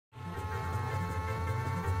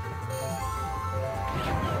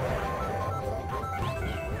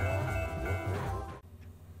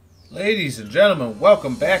Ladies and gentlemen,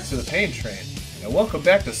 welcome back to the Pain Train, and welcome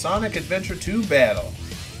back to Sonic Adventure 2 Battle.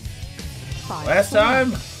 Last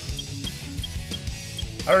time,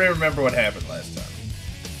 I don't even remember what happened last time.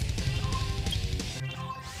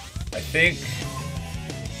 I think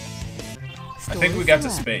we got to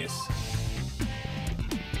space.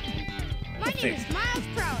 My name is Miles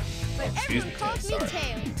Prower, but everyone calls me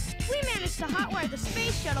Tails. We managed to hotwire the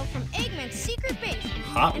space shuttle from Eggman's secret base.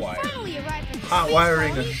 Hotwire? And finally arrived at the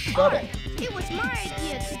Hotwiring a space shuttle. colony. It was my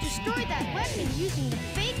idea to destroy that weapon using the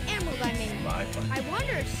fake emerald I made. I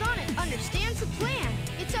wonder if Sonic understands the plan.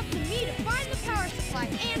 It's up to me to find the power supply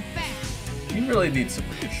and fast. You really need some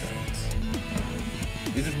reassurance.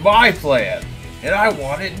 This is my plan, and I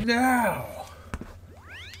want it now.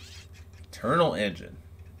 Eternal Engine.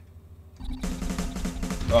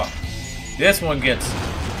 Oh, this one gets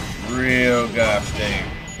real gosh dang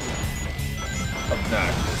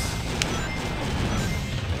obnoxious.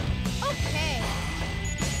 Okay.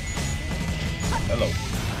 Hello.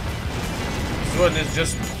 This one is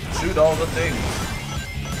just shoot all the things.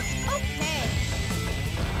 Okay.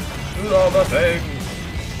 Shoot all the things.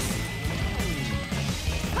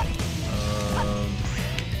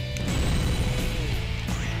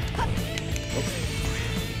 Oops.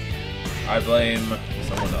 I blame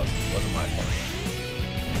someone else. It wasn't my fault.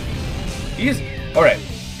 He's alright.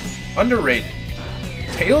 Underrated.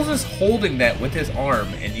 Tails is holding that with his arm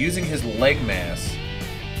and using his leg mass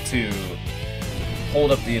to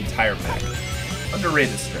hold up the entire mech.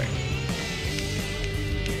 Underrated strength.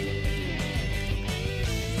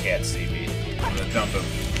 Can't see me. I'm gonna jump him.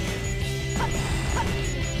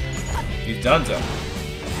 He's done so.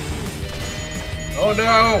 Oh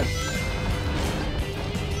no!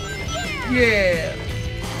 Yeah!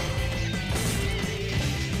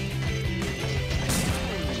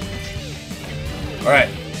 Alright.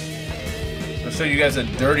 I'll show you guys a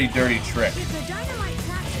dirty, dirty trick.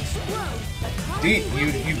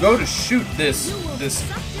 You go to shoot this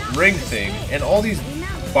ring thing, and all these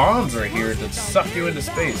bombs are here to suck you into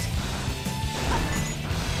space.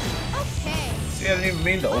 See, I didn't even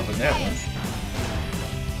mean to open that one.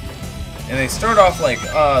 And they start off like,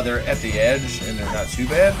 they're at the edge and they're not too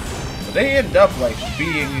bad. But they end up like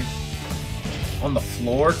being on the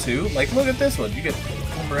floor too. Like, look at this one. You get to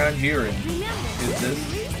come around here and hit this.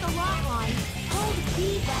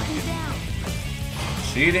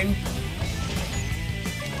 Cheating.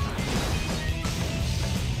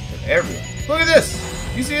 Everyone. Look at this!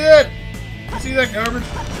 You see that? You see that garbage?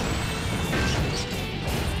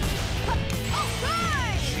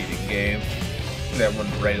 Cheating game. Look at that one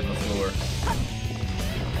right on the floor.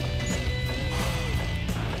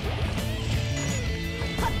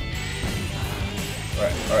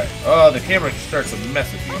 Alright, alright. Oh, the camera starts to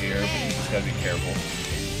mess with you here, but you just gotta be careful.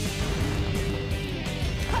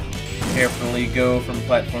 Carefully go from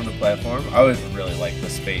platform to platform. I always really like the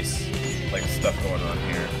space, like stuff going on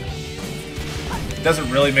here. It doesn't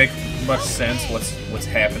really make much sense what's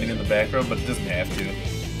happening in the background, but it doesn't have to.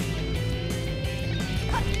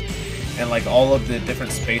 And like all of the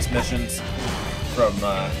different space missions from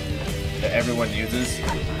that everyone uses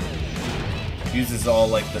all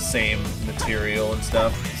like the same material and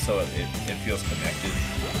stuff, so it feels connected.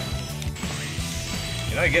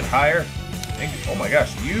 Can I get higher? Oh my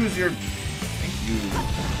gosh, use your... Thank you.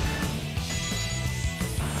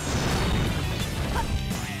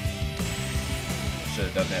 Should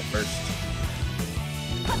have done that first.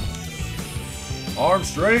 Arm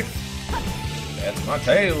strength. That's my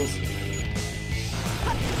Tails.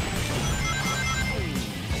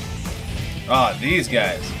 Ah, these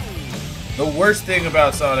guys. The worst thing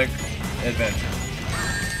about Sonic Adventure.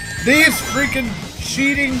 These freaking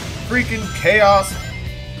cheating, freaking chaos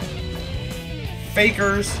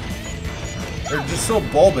fakers. They're just so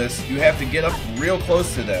bulbous, you have to get up real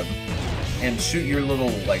close to them and shoot your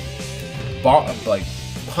little, like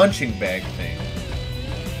punching bag thing.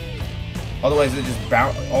 Otherwise, it just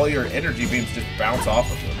all your energy beams just bounce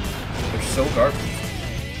off of them. They're so garbage.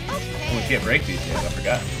 Oh, we can't break these yet, I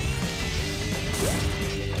forgot.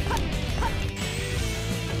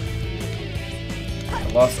 I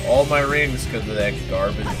lost all my rings because of that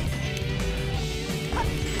garbage.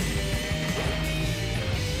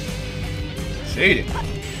 Cheating.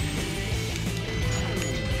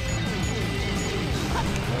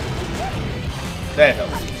 That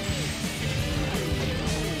helps.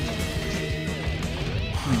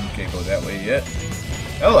 Can't go that way yet.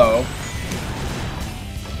 Hello.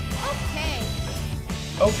 Okay.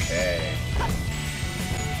 Okay.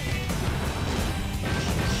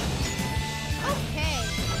 Okay.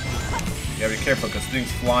 You gotta be careful because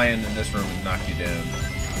things flying in this room and knock you down.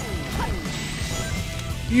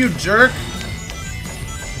 You jerk!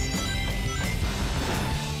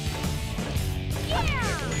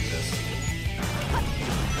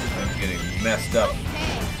 I'm getting messed up.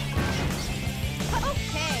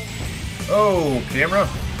 Okay. Oh, camera!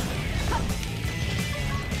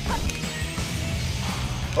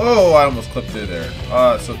 Oh, I almost clipped through there.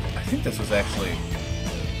 So I think this was actually...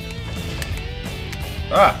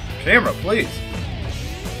 Ah, camera, please!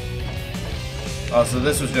 Oh, so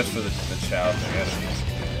this was just for the Chao thing. I didn't need to do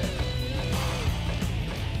that.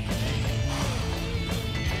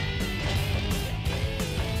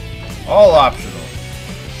 All optional.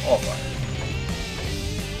 All fire.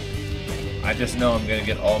 I just know I'm gonna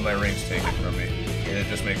get all my rings taken from me. And it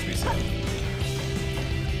just makes me sad.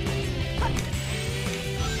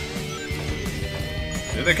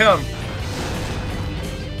 Here they come.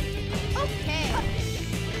 Okay.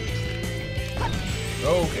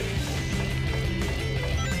 Okay.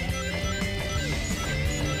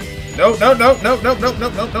 No, no, no, no, no, no, no, no,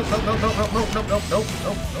 no, no, no, no, no, no, no, no, no,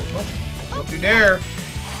 no, no. Don't you dare.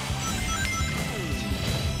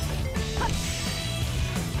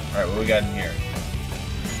 Alright, what we got in here?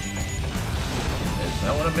 That's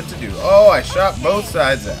not what I meant to do. Oh, I shot both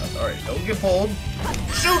sides out. Alright, don't get pulled.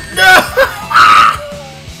 Shoot! No!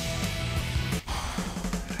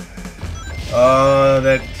 Oh,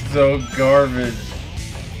 that's so garbage.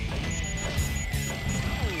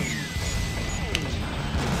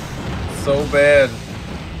 So bad.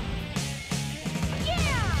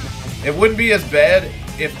 Yeah. It wouldn't be as bad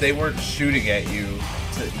if they weren't shooting at you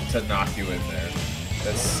to knock you in there.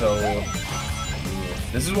 That's so...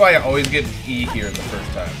 This is why I always get an E here the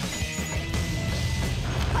first time.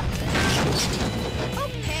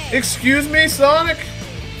 Okay. Excuse me, Sonic?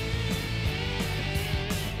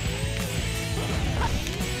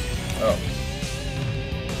 Oh.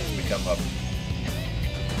 We come up.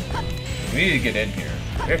 We need to get in here.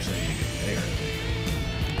 We actually need to get there.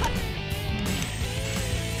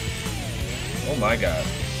 Oh my god.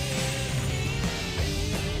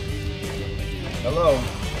 Hello.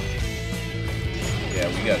 Yeah,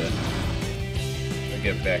 we gotta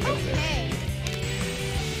get back up there.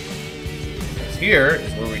 Because here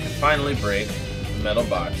is where we can finally break the metal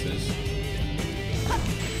boxes.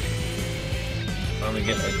 Finally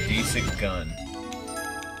get a decent gun.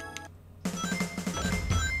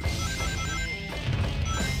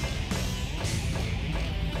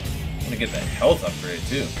 I'm gonna get that health upgrade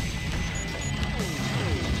too.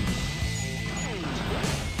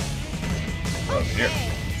 Over here.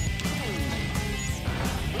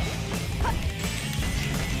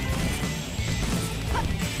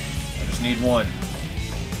 I just need one.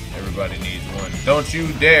 Everybody needs one. Don't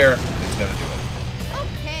you dare! It's gonna do it.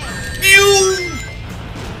 Okay. You!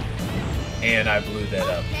 And I blew that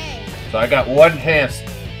up. Okay. So I got one chance,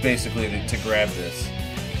 basically, to grab this.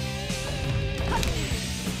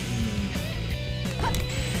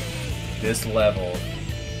 This level.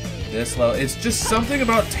 It's just something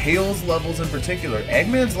about Tails levels in particular.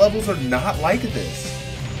 Eggman's levels are not like this.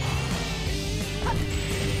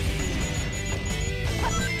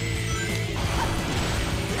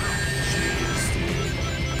 Jeez, dude.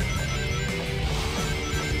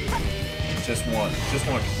 Just want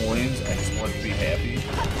coins. I just want to be happy.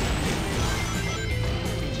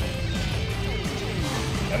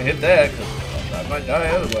 Gotta hit that, because I might die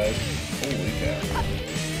otherwise. Holy cow.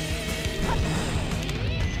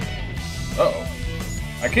 Uh-oh.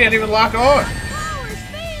 I can't even lock on! Power's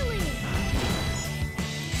failing.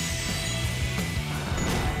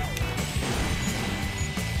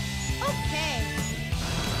 Okay.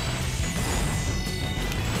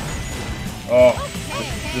 Oh,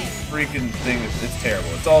 the freaking thing it's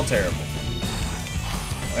terrible. It's all terrible.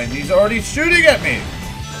 And he's already shooting at me!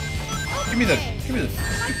 Give me the... My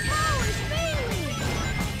power's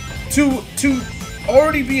failing. To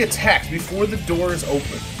already be attacked before the door is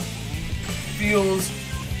open feels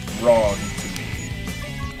wrong to me.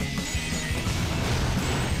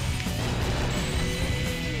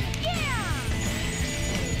 Yeah.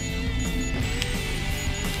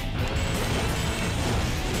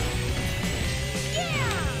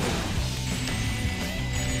 Yeah.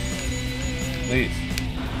 Please.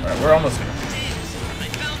 Alright, we're almost here. I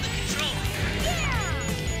found the controller.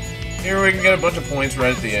 Yeah. Here we can get a bunch of points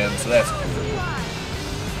right at the end, so that's cool.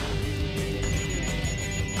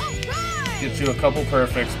 Get you a couple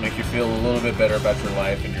perfects, make you feel a little bit better about your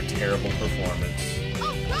life and your terrible performance.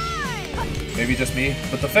 Maybe just me,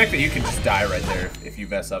 but the fact that you can just die right there if you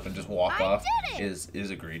mess up and just walk I off did it! is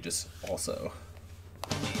egregious also.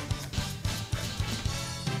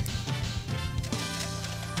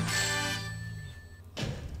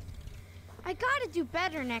 I gotta do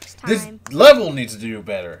better next time. This level needs to do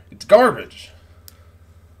better. It's garbage.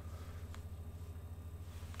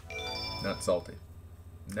 Not salty.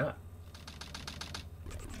 Not.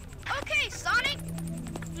 Okay, Sonic.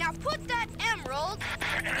 Now put that emerald...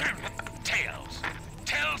 Tails,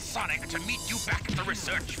 tell Sonic to meet you back at the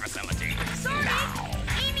research facility. Sonic! Now.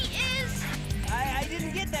 Amy is... I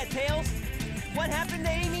didn't get that, Tails. What happened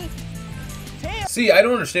to Amy? Tails! See, I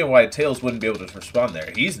don't understand why Tails wouldn't be able to respond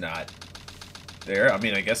there. He's not there. I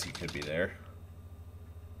mean, I guess he could be there.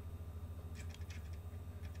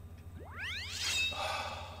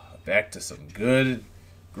 Back to some good,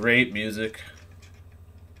 great music.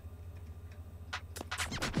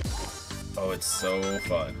 Oh, it's so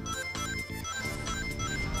fun.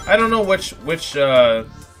 I don't know which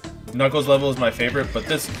Knuckles level is my favorite, but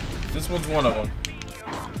this one's one of them.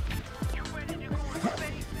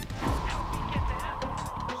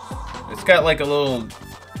 It's got like a little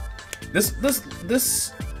this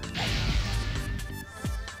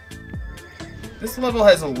level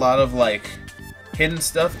has a lot of like hidden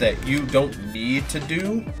stuff that you don't need to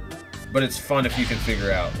do, but it's fun if you can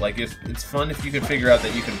figure out. Like it's fun if you can figure out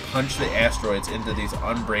that you can punch the asteroids into these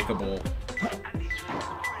unbreakable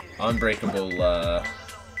where are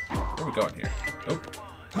we going here? Nope.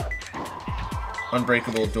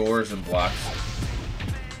 Unbreakable doors and blocks.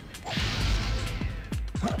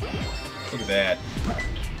 Look at that.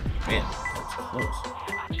 Man, that's close.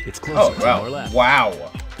 It's close. Oh, wow. More left.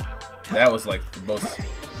 Wow. That was like the most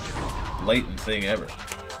blatant thing ever.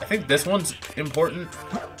 I think this one's important.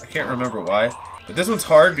 I can't remember why. But this one's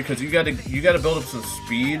hard because you gotta build up some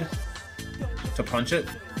speed to punch it.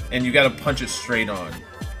 And you gotta punch it straight on.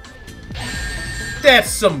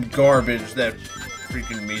 That's some garbage. That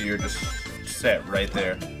freaking meteor just sat right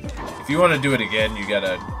there. If you want to do it again, you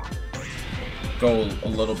gotta go a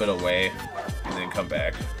little bit away and then come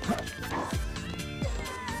back.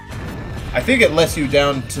 I think it lets you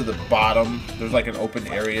down to the bottom. There's like an open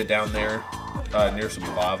area down there near some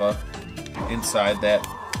lava inside that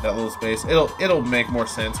little space. It'll make more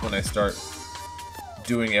sense when I start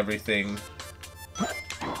doing everything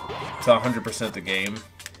to 100% the game.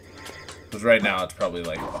 Because right now it's probably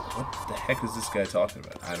like, oh, what the heck is this guy talking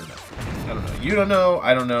about? I don't know. You don't know.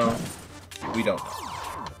 I don't know. We don't know.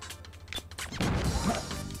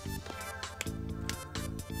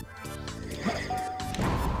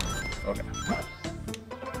 Okay.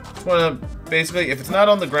 Just want to, basically, if it's not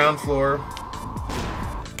on the ground floor,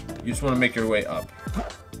 you just want to make your way up.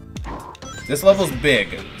 This level's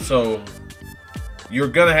big, so you're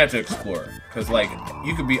going to have to explore. Because, like,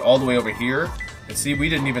 you could be all the way over here, and see, we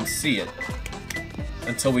didn't even see it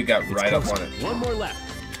until we got right up on it. One more left.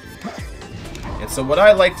 And so what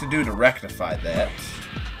I like to do to rectify that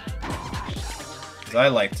is I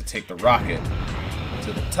like to take the rocket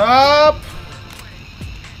to the top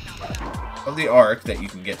of the arc that you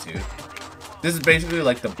can get to. This is basically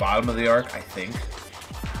like the bottom of the arc, I think.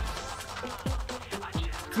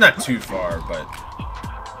 It's not too far, but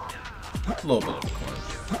a little bit of a corner.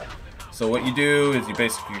 So what you do is you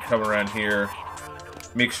basically come around here,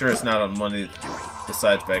 make sure it's not on one of the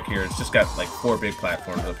sides back here. It's just got like 4 big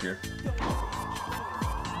platforms up here.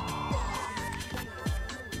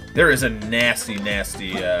 There is a nasty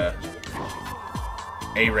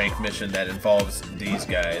A-rank mission that involves these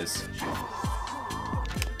guys,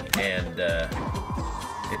 and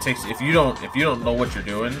it takes, if you don't know what you're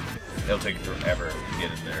doing, it'll take you forever to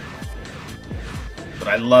get in there. But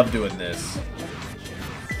I love doing this.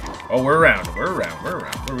 Oh, we're around.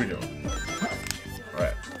 What are we doing? All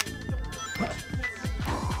right.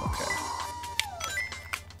 Okay.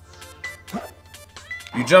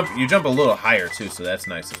 You jump a little higher too, so that's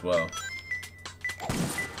nice as well.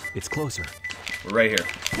 It's closer. We're right here.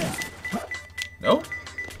 No?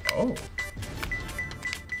 Oh.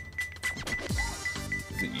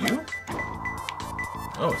 Is it you?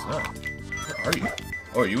 No, it's not. Where are you?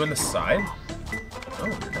 Oh, are you on the side? No,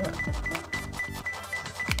 you're not.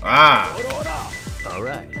 Ah! All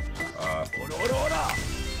right.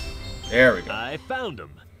 There we go. I found him.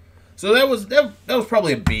 So that was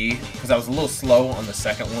probably a B because I was a little slow on the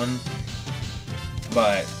second one,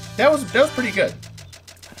 but that was pretty good.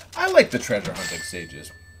 I like the treasure hunting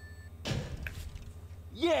stages.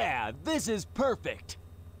 Yeah, this is perfect.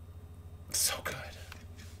 So good.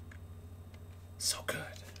 So good.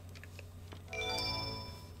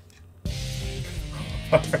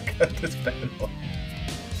 I forgot this battle.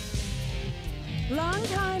 Long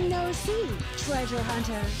time no see, treasure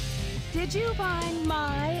hunter. Did you find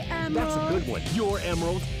my emerald? That's a good one. Your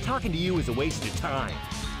emerald. Talking to you is a waste of time.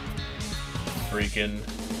 Freaking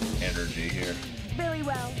energy here. Very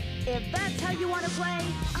well. If that's how you want to play,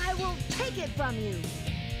 I will take it from you.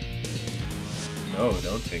 No,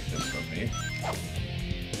 don't take this from me.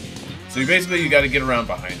 So you basically got to get around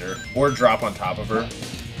behind her or drop on top of her.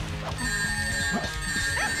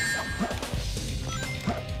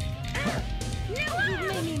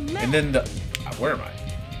 And then the where am I?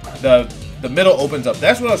 The middle opens up.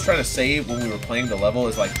 That's what I was trying to say when we were playing the level.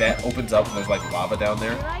 Is like that opens up and there's like lava down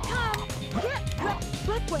there. Here I come.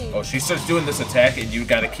 Oh, she starts doing this attack and you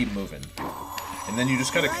got to keep moving. And then you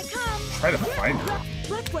just gotta try to find her.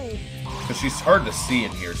 Because she's hard to see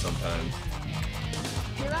in here sometimes.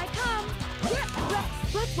 Here I come.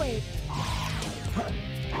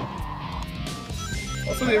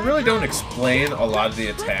 Also, they really don't explain a lot of the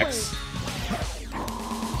attacks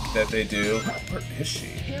that they do. Where is she?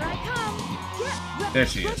 Here I come. There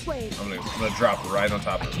she is. I'm gonna drop right on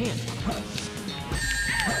top of her.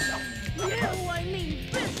 I mean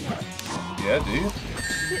business. Yeah, dude.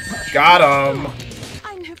 Got him.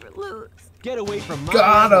 I never lose. Get away from my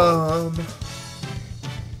Got him.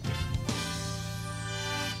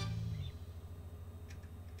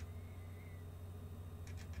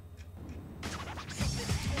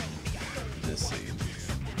 This scene.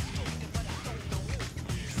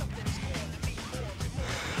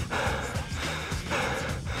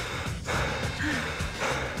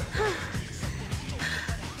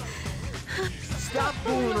 Stop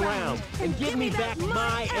fooling around and give me back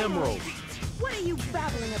my emerald. What are you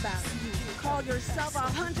babbling about? You call yourself a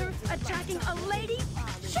hunter, attacking a lady?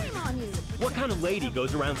 Shame on you. What kind of lady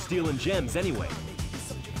goes around stealing gems anyway?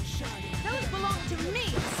 Those belong to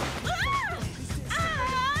me.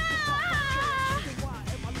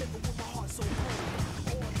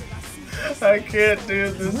 I can't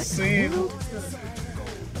do this scene.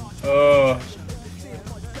 Oh.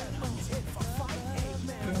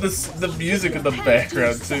 The music in the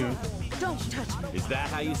background too. Don't touch me. Is that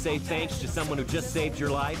how you say thanks to someone who just saved your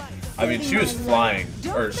life? I mean, she was flying,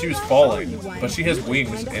 or she was falling, but she has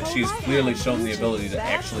wings, and she's clearly shown the ability to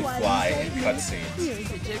actually fly in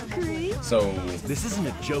cutscenes. So This isn't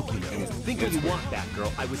a joke, you know. Think what you want,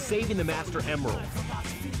 Batgirl. I was saving the Master Emerald.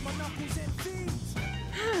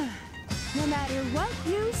 No matter what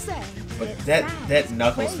you say. but that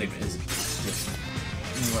Knuckles thing is just.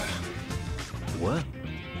 What?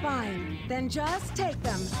 Fine, then just take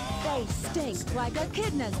them. They stink like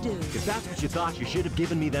echidnas do. If that's what you thought, you should have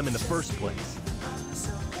given me them in the first place.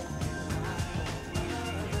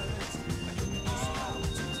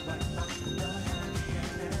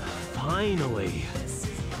 Finally.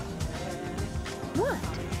 What?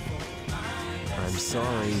 I'm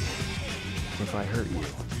sorry if I hurt you.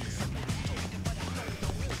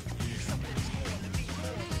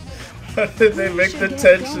 How did they make the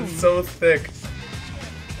tension so thick?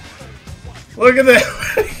 Look at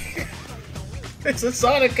that! It's a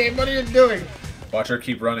Sonic game. What are you doing? Watch her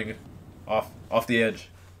keep running off the edge.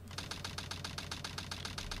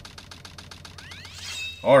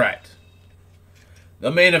 All right.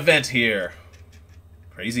 The main event here.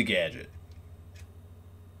 Crazy Gadget.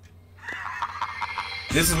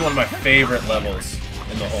 This is one of my favorite levels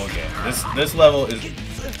in the whole game. This level is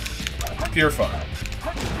pure fun.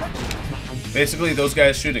 Basically, those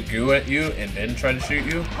guys shoot a goo at you and then try to shoot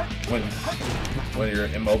you when you're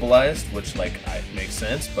immobilized, which like makes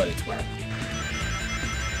sense, but it's weird.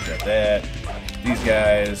 Got that. These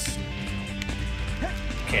guys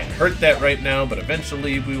can't hurt that right now, but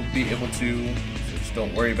eventually we will be able to. So just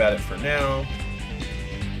don't worry about it for now.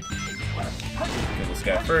 Kill this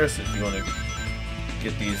guy first if you want to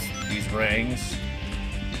get these rangs.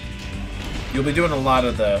 You'll be doing a lot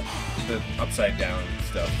of the upside down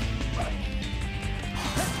stuff.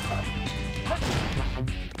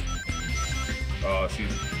 Oh,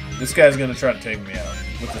 this guy's gonna try to take me out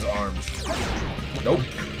with his arms. Nope.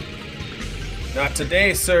 Not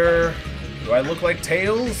today, sir. Do I look like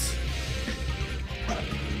Tails?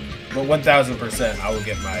 But 1000% I will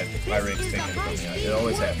get my rings taken from me. It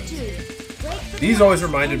always happens. These always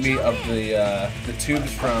reminded me of the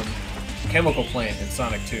tubes from Chemical Plant in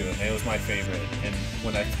Sonic 2, and it was my favorite. And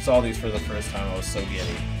when I saw these for the first time, I was so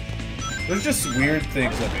giddy. There's just weird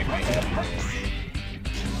things that make me happy.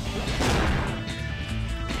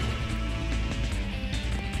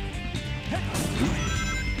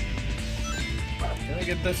 Can I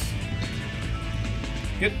get this?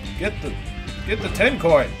 Get the 10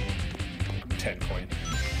 coin. 10 coin.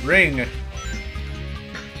 Ring.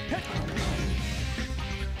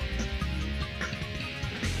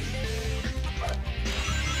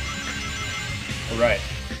 Alright.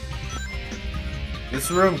 This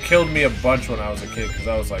room killed me a bunch when I was a kid because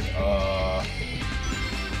I was like,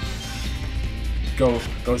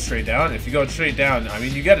 go straight down. If you go straight down, I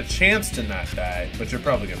mean, you got a chance to not die, but you're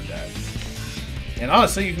probably gonna die. And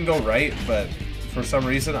honestly, you can go right, but for some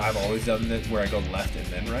reason, I've always done it where I go left and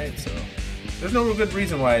then right, so there's no real good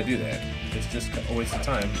reason why I do that. It's just a waste of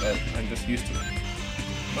time, but I'm just used to it.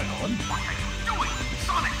 Am I on? What are you doing,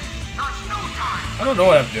 Sonic? There's no time. I don't know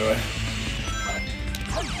what I'm doing.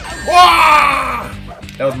 Wah!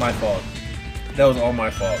 That was my fault. That was all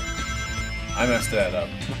my fault. I messed that up.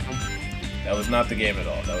 That was not the game at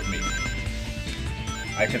all. That was me.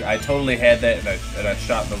 I totally had that, and I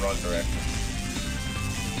shot in the wrong direction.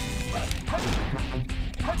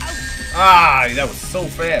 Ah, that was so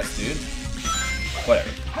fast, dude. Whatever.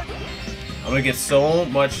 I'm gonna get so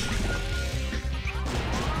much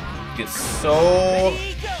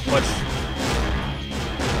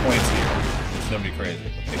points here. It's gonna be crazy.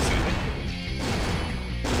 Excuse me.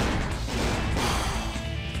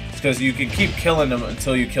 It's because you can keep killing them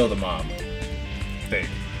until you kill the mom thing.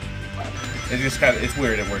 It just kind of, it's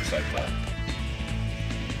weird it works like that.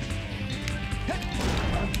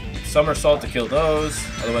 Somersault to kill those,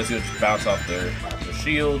 otherwise you'll just bounce off their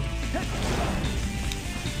shield.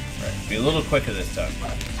 Alright, be a little quicker this time.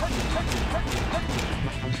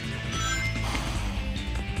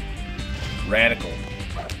 Radical.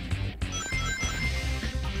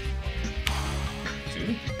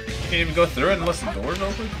 See? Can't even go through it unless the door's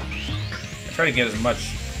open. I try to get as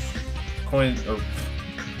much coins, or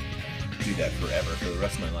do that forever for the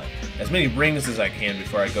rest of my life. As many rings as I can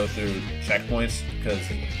before I go through checkpoints, because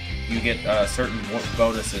you get certain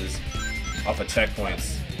bonuses off of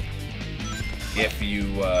checkpoints if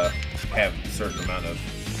you have a certain amount of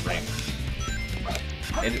rings.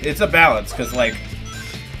 It's a balance, because like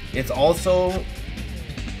it's also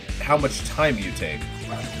how much time you take.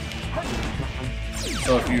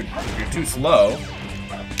 So if you're too slow,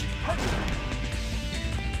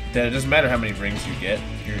 then it doesn't matter how many rings you get,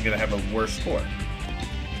 you're gonna have a worse score.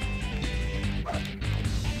 Do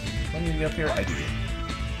I need to be up here? I do.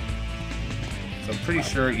 So I'm pretty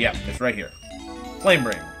sure, yeah, it's right here. Flame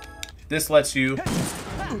Ring. This lets you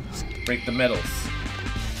break the metals.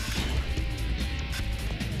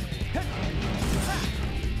 You're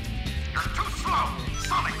too slow,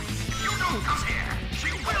 Sonic. If you don't come here,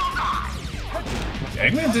 she will die.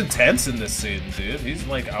 Eggman's intense in this scene, dude. He's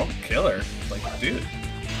like, I'll kill her. Like, dude.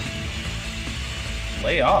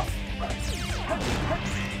 Lay off.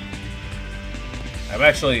 I'm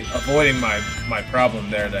actually avoiding my problem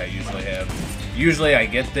there that I usually have. Usually I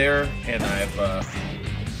get there and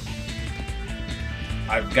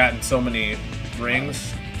I've gotten so many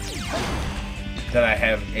rings that I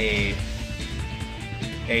have a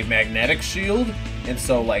magnetic shield, and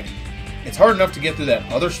so like it's hard enough to get through that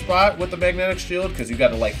other spot with the magnetic shield because you got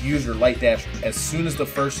to like use your light dash as soon as the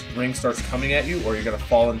first ring starts coming at you, or you're gonna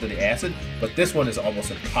fall into the acid. But this one is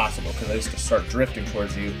almost impossible because I just start drifting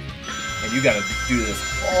towards you, and you got to do this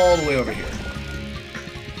all the way over here.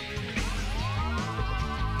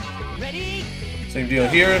 Ready? Same deal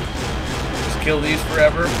here. Just kill these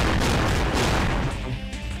forever.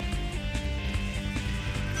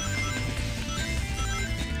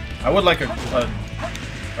 I would like a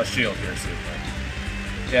shield here, so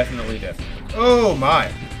definitely. Oh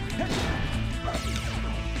my!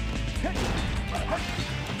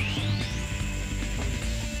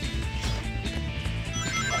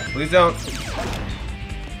 Please don't.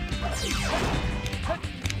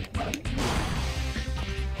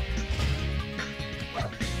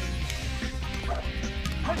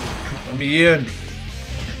 Let me in.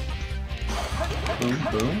 Boom,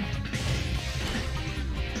 boom.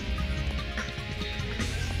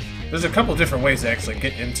 There's a couple different ways to actually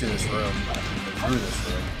get into this room, through this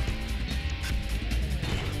room.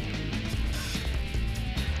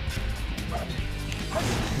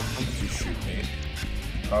 Don't you shoot me.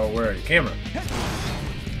 Oh, where are you? Camera.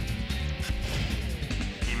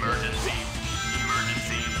 Emergency.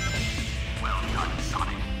 Emergency. Well done,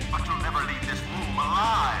 Sonic. But you'll never leave this room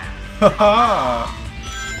alive. Haha!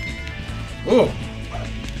 Ooh!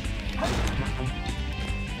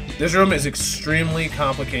 This room is extremely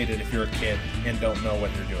complicated if you're a kid and don't know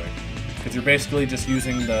what you're doing. Because you're basically just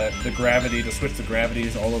using the gravity to switch the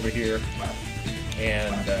gravities all over here.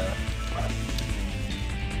 And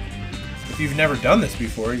if you've never done this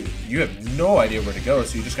before, you have no idea where to go,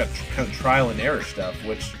 so you just got kind of trial and error stuff,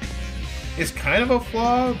 which is kind of a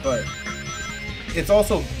flaw, but it's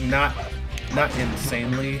also not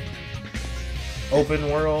insanely open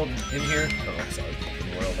world in here. Oh, sorry,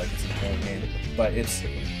 open world like it's a whole game, but it's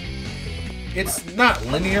not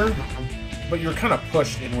linear, but you're kind of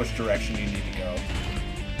pushed in which direction you need to go.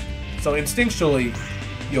 So instinctually,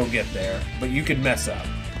 you'll get there, but you can mess up,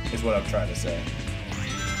 is what I'm trying to say.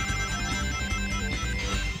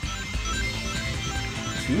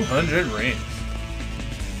 200 range.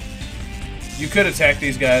 You could attack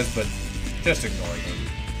these guys, but just ignore them.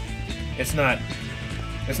 It's not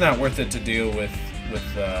worth it to deal with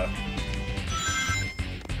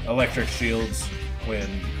electric shields when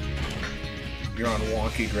you're on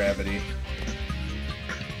wonky gravity.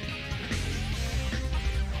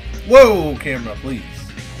 Whoa, camera, please.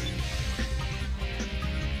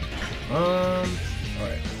 Alright.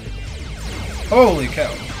 Holy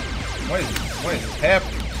cow. What is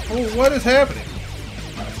happening? Oh, what is happening?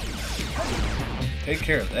 Take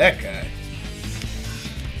care of that guy.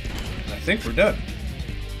 I think we're done.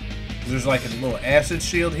 There's like a little acid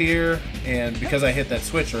shield here, and because I hit that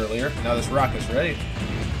switch earlier, now this rocket's ready.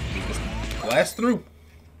 Just blast through.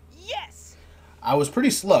 Yes! I was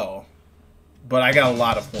pretty slow, but I got a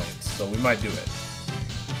lot of points, so we might do it.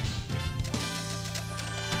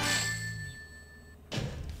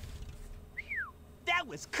 That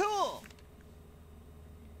was cool!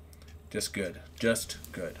 Just good. Just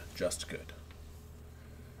good. Just good.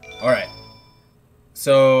 Alright.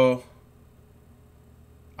 So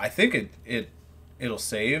I think it'll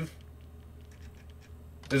save.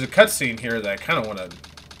 There's a cutscene here that I kinda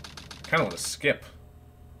wanna skip.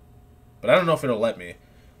 But I don't know if it'll let me.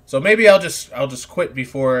 So maybe I'll just quit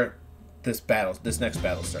before this next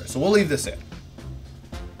battle starts. So we'll leave this in.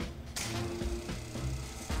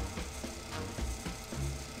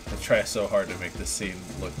 I try so hard to make this scene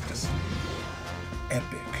look just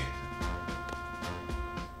epic.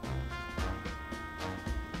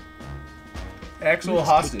 Actual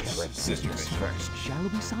hostage situation first, shall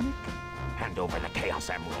we, Sonic? Hand over the Chaos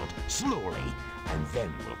Emerald slowly, and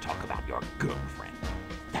then we'll talk about your girlfriend.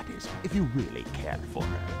 That is, if you really care for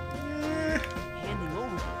her. Handing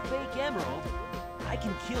over the fake emerald, I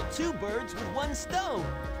can kill 2 birds with 1 stone.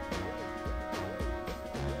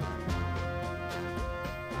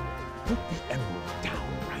 Put the emerald down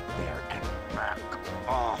right there and back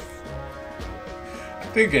off. I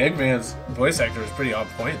think Eggman's voice actor is pretty on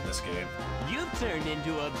point in this game. You've turned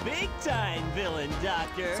into a big-time villain,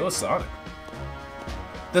 Doctor. So is Sonic.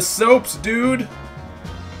 The soaps, dude!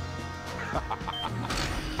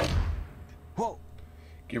 Whoa.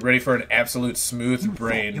 Get ready for an absolute smooth You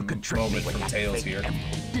brain thought you could trick moment me with from that Tails fake here.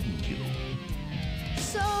 emerald, didn't you?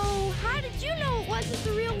 So, how did you know it wasn't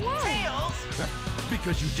the real one? Tails!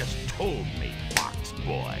 Because you just told me, Fox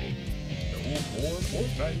Boy.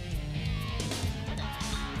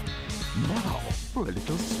 Now for a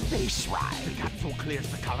little space ride. Got so clears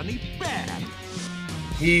the colony bad.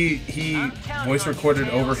 He voice recorded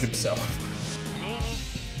over himself. Amy,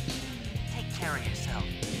 take care of yourself.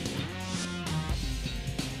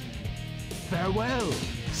 Farewell,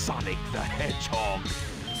 Sonic the Hedgehog.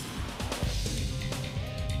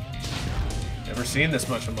 Never seen this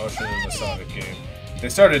much emotion in the Sonic game. They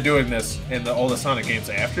started doing this in all the Sonic games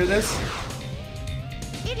after this.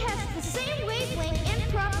 It has the same wavelength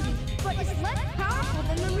and properties, but it's less powerful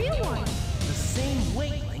than the real one. The same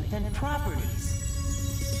wavelength and properties.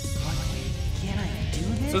 But can I do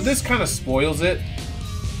this? So this kind of spoils it.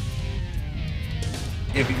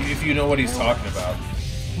 If you know what he's talking about.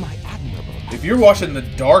 My admirable. If you're watching the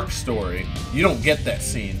Dark story, you don't get that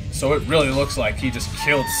scene. So it really looks like he just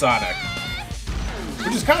killed Sonic.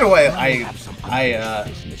 Which is kind of why I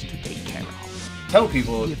business to take care of. tell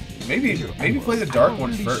people maybe play the Dark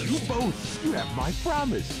one You first. both. You have my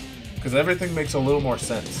promise. Because everything makes a little more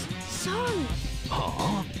sense. Sonic!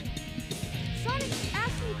 Huh? Sonic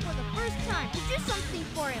asked me for the first time to do something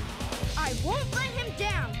for him. I won't let him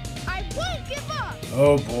down. I won't give up.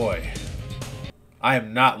 Oh boy. I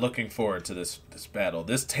am not looking forward to this battle.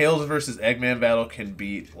 This Tails versus Eggman battle can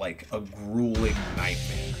be like a grueling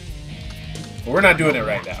nightmare. But we're not doing it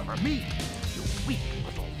right now. For me, you weak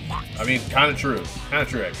little fox. I mean, kind of true. Kind of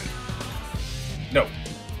true, Eggman. No,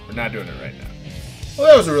 we're not doing it right now. Well,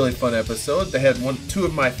 that was a really fun episode. They had two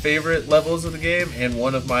of my favorite levels of the game and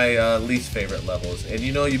one of my least favorite levels. And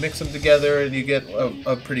you know, you mix them together and you get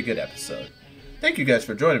a pretty good episode. Thank you guys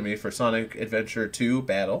for joining me for Sonic Adventure 2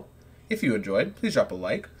 Battle. If you enjoyed, please drop a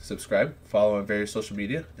like, subscribe, follow on various social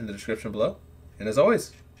media in the description below. And as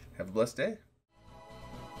always, have a blessed day.